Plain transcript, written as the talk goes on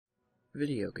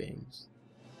Video games.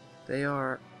 They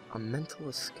are a mental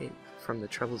escape from the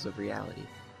troubles of reality.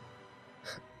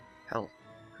 Hell,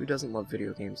 who doesn't love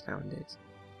video games nowadays?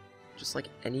 Just like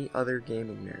any other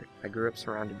gaming nerd, I grew up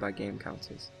surrounded by game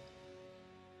consoles.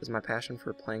 As my passion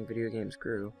for playing video games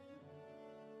grew,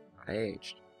 I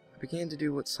aged. I began to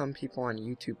do what some people on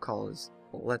YouTube call as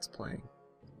let's playing.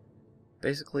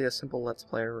 Basically, a simple let's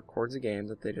player records a game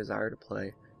that they desire to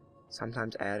play,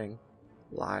 sometimes adding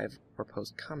live or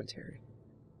post commentary.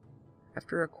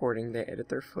 After recording, they edit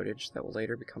their footage that will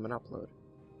later become an upload.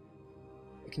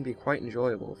 It can be quite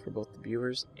enjoyable for both the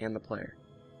viewers and the player.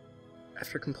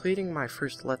 After completing my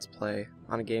first Let's Play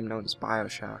on a game known as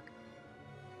BioShock,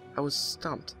 I was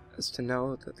stumped as to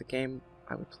know that the game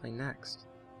I would play next.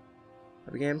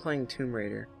 I began playing Tomb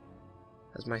Raider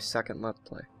as my second Let's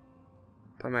Play,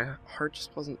 but my heart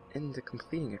just wasn't into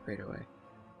completing it right away.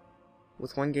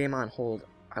 With one game on hold,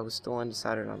 I was still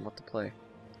undecided on what to play.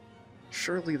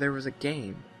 Surely there was a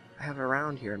game I have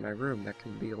around here in my room that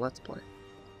can be a Let's Play.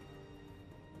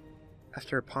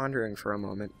 After pondering for a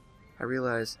moment, I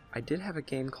realized I did have a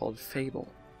game called Fable,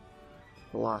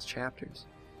 The Lost Chapters.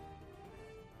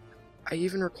 I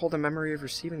even recalled a memory of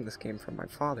receiving this game from my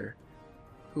father,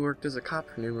 who worked as a cop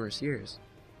for numerous years.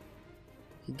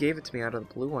 He gave it to me out of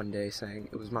the blue one day, saying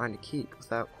it was mine to keep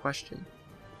without question.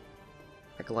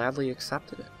 I gladly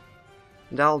accepted it.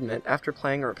 And I'll admit, after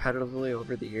playing it repetitively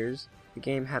over the years, the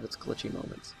game had its glitchy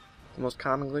moments. The most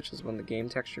common glitch is when the game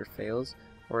texture fails,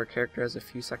 or a character has a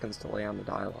few seconds delay on the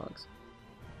dialogues.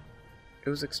 It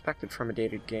was expected from a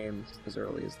dated game as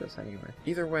early as this anyway.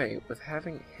 Either way, with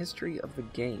having history of the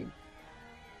game,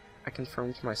 I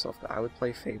confirmed to myself that I would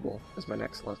play Fable as my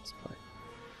next Let's Play.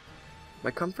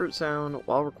 My comfort zone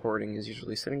while recording is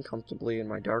usually sitting comfortably in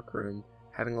my dark room,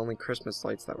 having only Christmas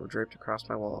lights that were draped across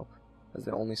my wall as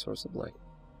the only source of light.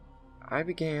 I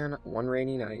began one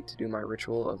rainy night to do my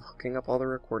ritual of hooking up all the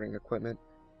recording equipment,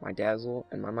 my dazzle,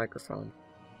 and my microphone.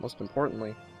 Most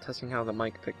importantly, testing how the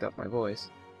mic picked up my voice,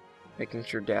 making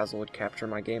sure dazzle would capture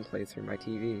my gameplay through my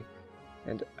TV,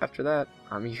 and after that,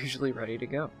 I'm usually ready to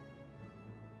go.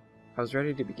 I was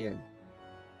ready to begin,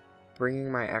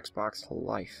 bringing my Xbox to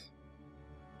life.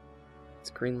 Its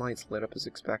green lights lit up as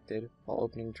expected, while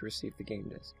opening to receive the game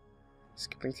disc.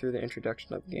 Skipping through the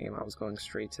introduction of the game, I was going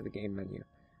straight to the game menu.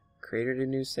 Created a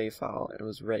new save file, and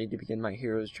was ready to begin my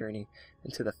hero's journey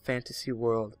into the fantasy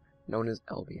world known as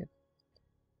Albion.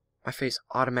 My face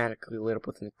automatically lit up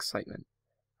with excitement.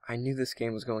 I knew this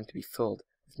game was going to be filled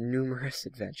with numerous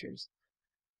adventures.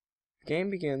 The game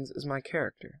begins as my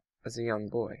character, as a young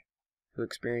boy, who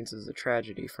experiences a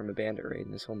tragedy from a bandit raid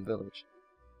in his home village.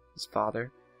 His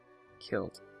father,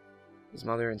 killed. His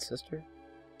mother and sister,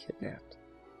 kidnapped.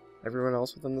 Everyone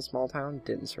else within the small town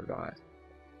didn't survive.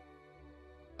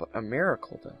 But a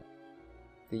miracle, though.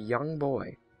 The young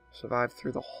boy survived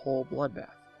through the whole bloodbath,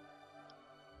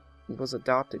 and was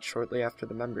adopted shortly after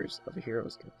the members of a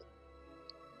hero's guild.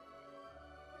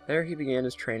 There he began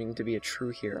his training to be a true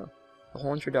hero. The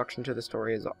whole introduction to the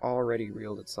story has already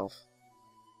reeled itself,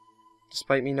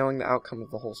 despite me knowing the outcome of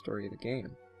the whole story of the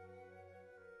game.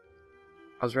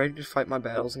 I was ready to fight my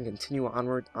battles and continue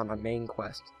onward on my main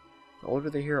quest. The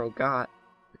older the hero got,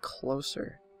 the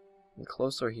closer and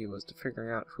closer he was to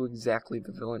figuring out who exactly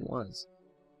the villain was,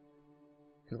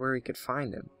 and where he could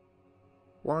find him.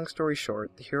 Long story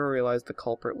short, the hero realized the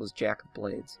culprit was Jack of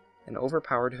Blades, an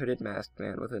overpowered hooded masked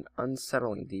man with an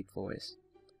unsettling deep voice.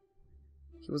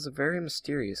 He was a very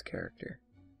mysterious character,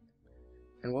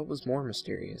 and what was more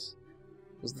mysterious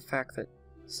was the fact that,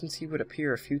 since he would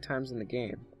appear a few times in the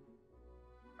game,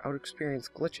 I would experience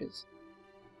glitches.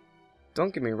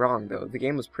 Don't get me wrong though, the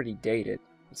game was pretty dated,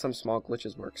 and some small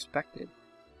glitches were expected.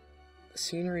 The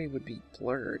scenery would be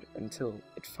blurred until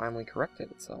it finally corrected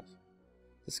itself.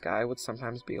 The sky would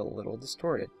sometimes be a little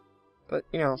distorted, but,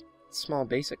 small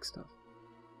basic stuff.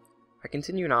 I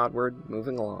continued onward,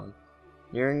 moving along,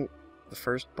 nearing the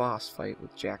first boss fight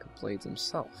with Jack of Blades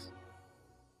himself.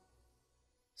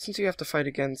 Since you have to fight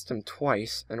against him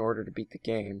twice in order to beat the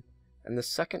game, and the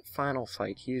second final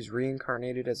fight he is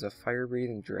reincarnated as a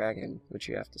fire-breathing dragon which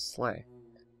you have to slay.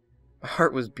 My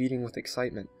heart was beating with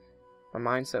excitement. My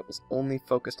mindset was only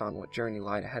focused on what journey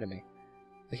lied ahead of me.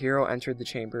 The hero entered the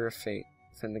Chamber of Fate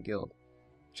within the guild.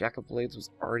 Jack of Blades was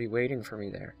already waiting for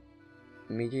me there.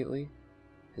 Immediately,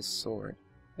 his sword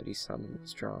that he summoned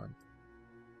was drawn.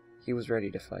 He was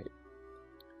ready to fight.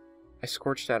 I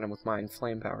scorched at him with my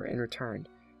inflame power. In return,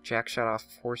 Jack shot off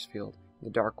a force field,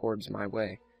 the dark orbs my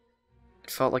way. It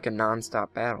felt like a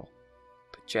non-stop battle,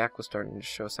 but Jack was starting to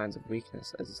show signs of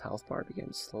weakness as his health bar began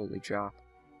to slowly drop.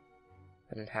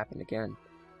 Then it happened again.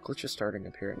 Glitches starting to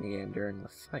appear in the game during the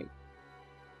fight.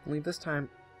 Only this time,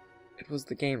 it was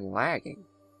the game lagging.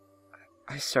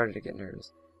 I started to get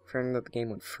nervous, fearing that the game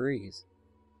would freeze.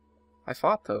 I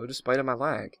fought, though, despite my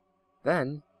lag.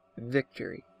 Then,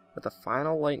 victory. With a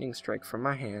final lightning strike from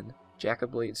my hand, Jack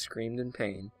of Blades screamed in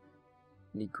pain,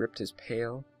 and he gripped his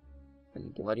pale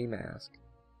and bloody mask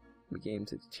and began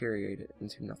to deteriorate it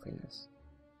into nothingness.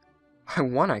 I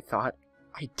won, I thought.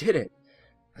 I did it!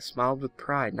 I smiled with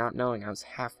pride, not knowing I was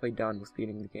halfway done with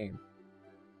beating the game.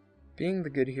 Being the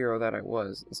good hero that I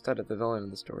was, instead of the villain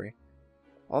of the story,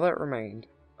 all that remained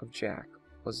of Jack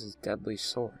was his deadly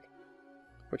sword,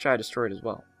 which I destroyed as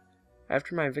well.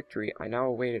 After my victory, I now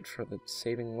awaited for the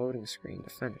saving loading screen to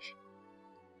finish.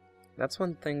 That's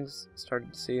when things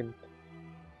started to seem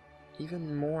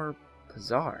even more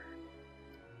bizarre.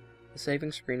 The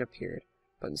saving screen appeared,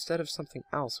 but instead of something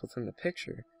else within the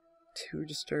picture, 2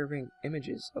 disturbing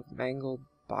images of mangled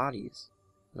bodies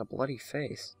and a bloody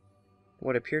face, and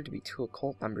what appeared to be 2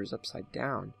 occult members upside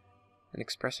down, and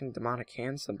expressing demonic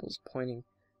hand symbols pointing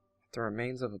at the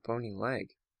remains of a bony leg.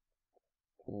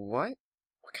 What?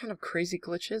 What kind of crazy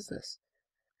glitch is this?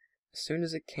 As soon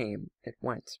as it came, it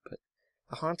went, but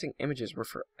the haunting images were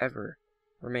forever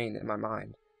remained in my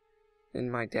mind,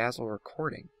 in my Dazzle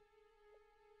recording.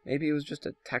 Maybe it was just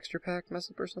a texture pack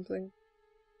mess-up or something?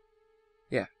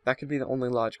 Yeah, that could be the only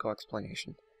logical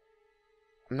explanation.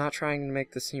 I'm not trying to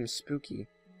make this seem spooky,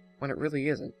 when it really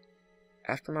isn't.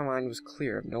 After my mind was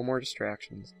clear of no more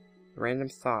distractions, the random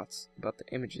thoughts about the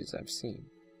images I've seen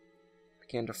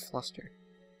began to fluster.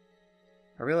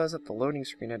 I realized that the loading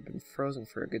screen had been frozen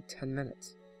for a good 10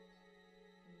 minutes.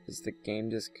 Is the game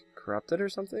disk corrupted or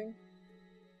something?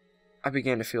 I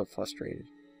began to feel frustrated,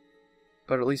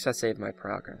 but at least I saved my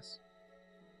progress.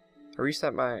 I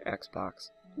reset my Xbox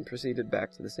and proceeded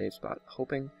back to the save spot,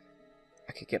 hoping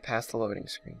I could get past the loading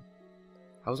screen.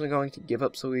 I wasn't going to give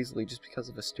up so easily just because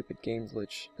of a stupid game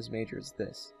glitch as major as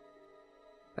this.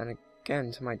 Then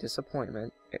again, to my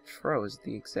disappointment, it froze at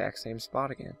the exact same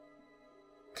spot again.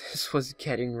 This was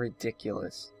getting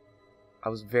ridiculous. I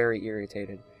was very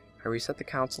irritated. I reset the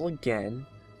console again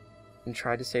and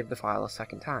tried to save the file a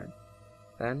second time.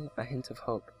 Then, a hint of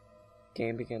hope. The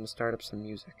game began to start up some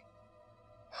music.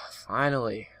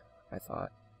 Finally, I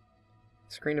thought.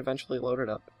 The screen eventually loaded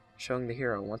up, showing the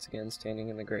hero once again standing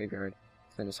in the graveyard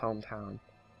within his hometown.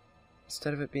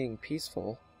 Instead of it being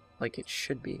peaceful, like it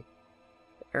should be,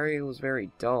 the area was very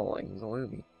dull and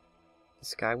gloomy. The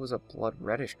sky was a blood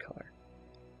reddish color.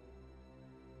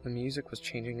 The music was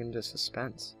changing into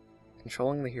suspense.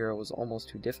 Controlling the hero was almost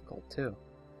too difficult, too.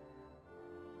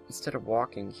 Instead of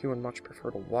walking, he would much prefer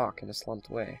to walk in a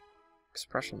slumped way,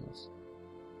 expressionless.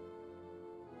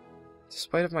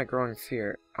 Despite of my growing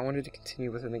fear, I wanted to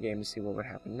continue within the game to see what would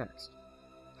happen next.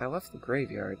 I left the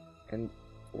graveyard, and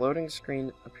the loading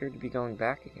screen appeared to be going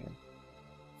back again.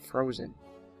 Frozen.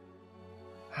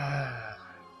 I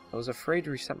was afraid to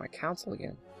reset my console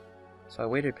again, so I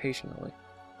waited patiently.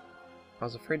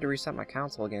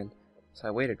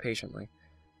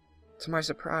 To my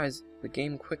surprise, the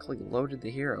game quickly loaded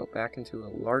the hero back into a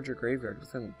larger graveyard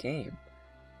within the game.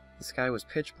 The sky was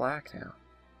pitch black now,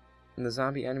 and the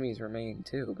zombie enemies remained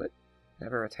too, but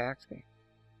never attacked me.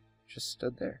 Just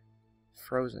stood there,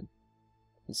 frozen,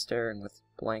 and staring with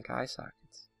blank eye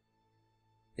sockets.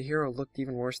 The hero looked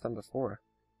even worse than before.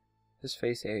 His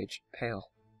face aged, pale.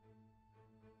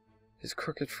 His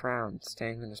crooked frown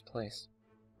staying in his place.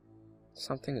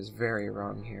 Something is very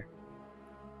wrong here.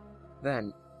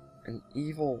 Then, an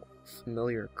evil,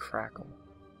 familiar crackle.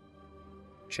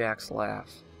 Jack's laugh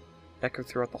echoed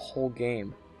throughout the whole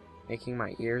game, making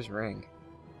my ears ring.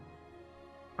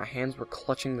 My hands were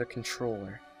clutching the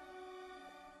controller.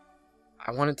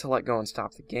 I wanted to let go and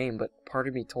stop the game, but part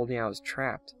of me told me I was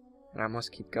trapped, and I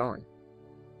must keep going.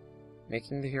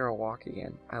 Making the hero walk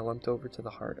again, I limped over to the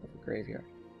heart of the graveyard,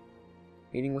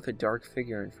 meeting with a dark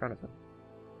figure in front of him.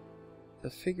 The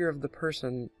figure of the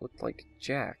person looked like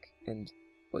Jack, and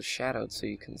was shadowed so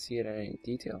you couldn't see it in any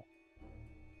detail.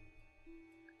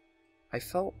 I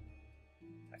felt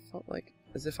like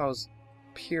as if I was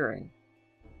peering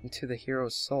into the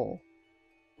hero's soul,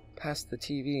 past the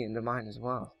TV into mine as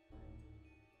well.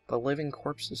 The living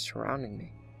corpses surrounding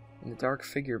me, and the dark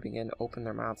figure began to open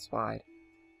their mouths wide.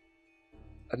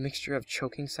 A mixture of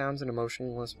choking sounds and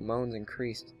emotionless moans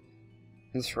increased,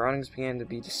 and the surroundings began to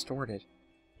be distorted.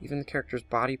 Even the character's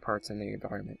body parts in the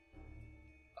environment.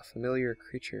 A familiar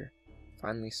creature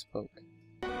finally spoke.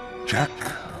 Jack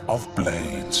of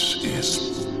Blades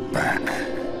is back.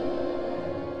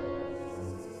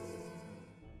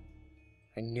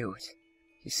 I knew it.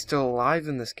 He's still alive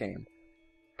in this game,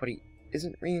 but he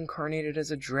isn't reincarnated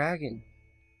as a dragon.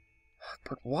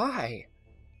 But why?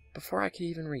 Before I could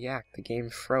even react, the game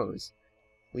froze,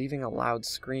 leaving a loud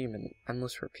scream and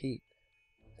endless repeat.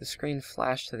 The screen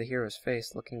flashed to the hero's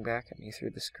face looking back at me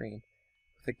through the screen,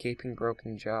 with a gaping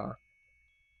broken jaw.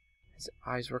 His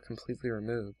eyes were completely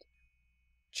removed.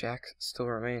 Jack still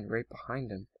remained right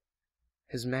behind him.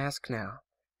 His mask now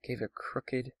gave a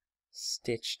crooked,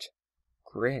 stitched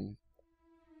grin.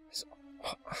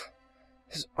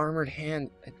 His armored hand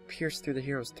had pierced through the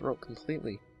hero's throat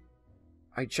completely.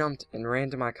 I jumped and ran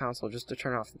to my console just to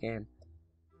turn off the game.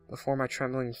 Before my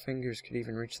trembling fingers could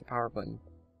even reach the power button,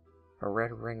 a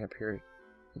red ring appeared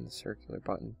in the circular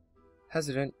button.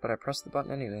 Hesitant, but I pressed the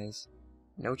button anyways.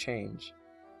 No change.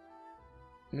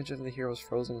 Image of the hero's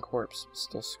frozen corpse was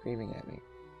still screaming at me.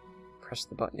 Pressed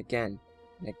the button again,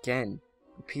 and again,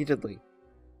 repeatedly.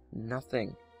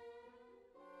 Nothing.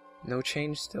 No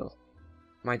change still.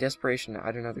 In my desperation, I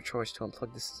had another choice to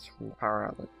unplug the system from the power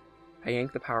outlet. I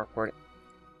yanked the power cord,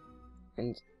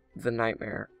 and the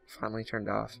nightmare finally turned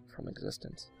off from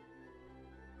existence.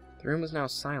 The room was now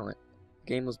silent,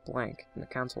 the game was blank, and the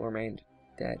console remained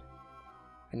dead.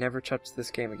 I never touched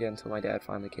this game again until my dad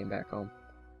finally came back home.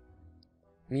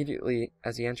 Immediately,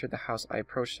 as he entered the house, I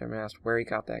approached him and asked where he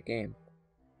got that game.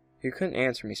 He couldn't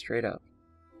answer me straight up.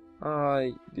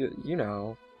 You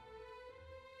know.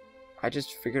 I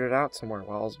just figured it out somewhere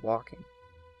while I was walking.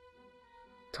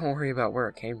 Don't worry about where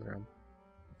it came from.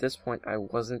 At this point, I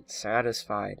wasn't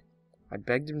satisfied. I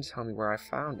begged him to tell me where I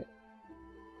found it.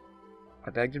 I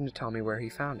begged him to tell me where he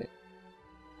found it.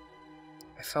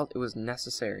 I felt it was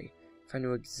necessary if I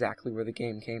knew exactly where the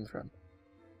game came from.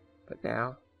 But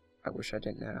now, I wish I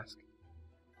didn't ask.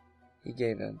 He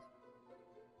gave in.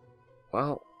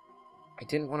 Well, I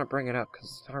didn't want to bring it up because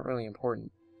it's not really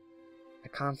important. I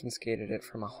confiscated it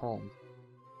from a home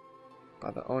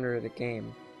by the owner of the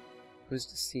game, who was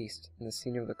deceased in the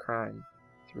scene of the crime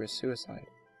through a suicide.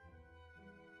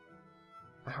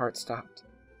 My heart stopped.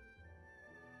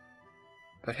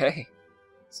 But hey,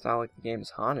 it's not like the game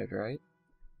is haunted, right?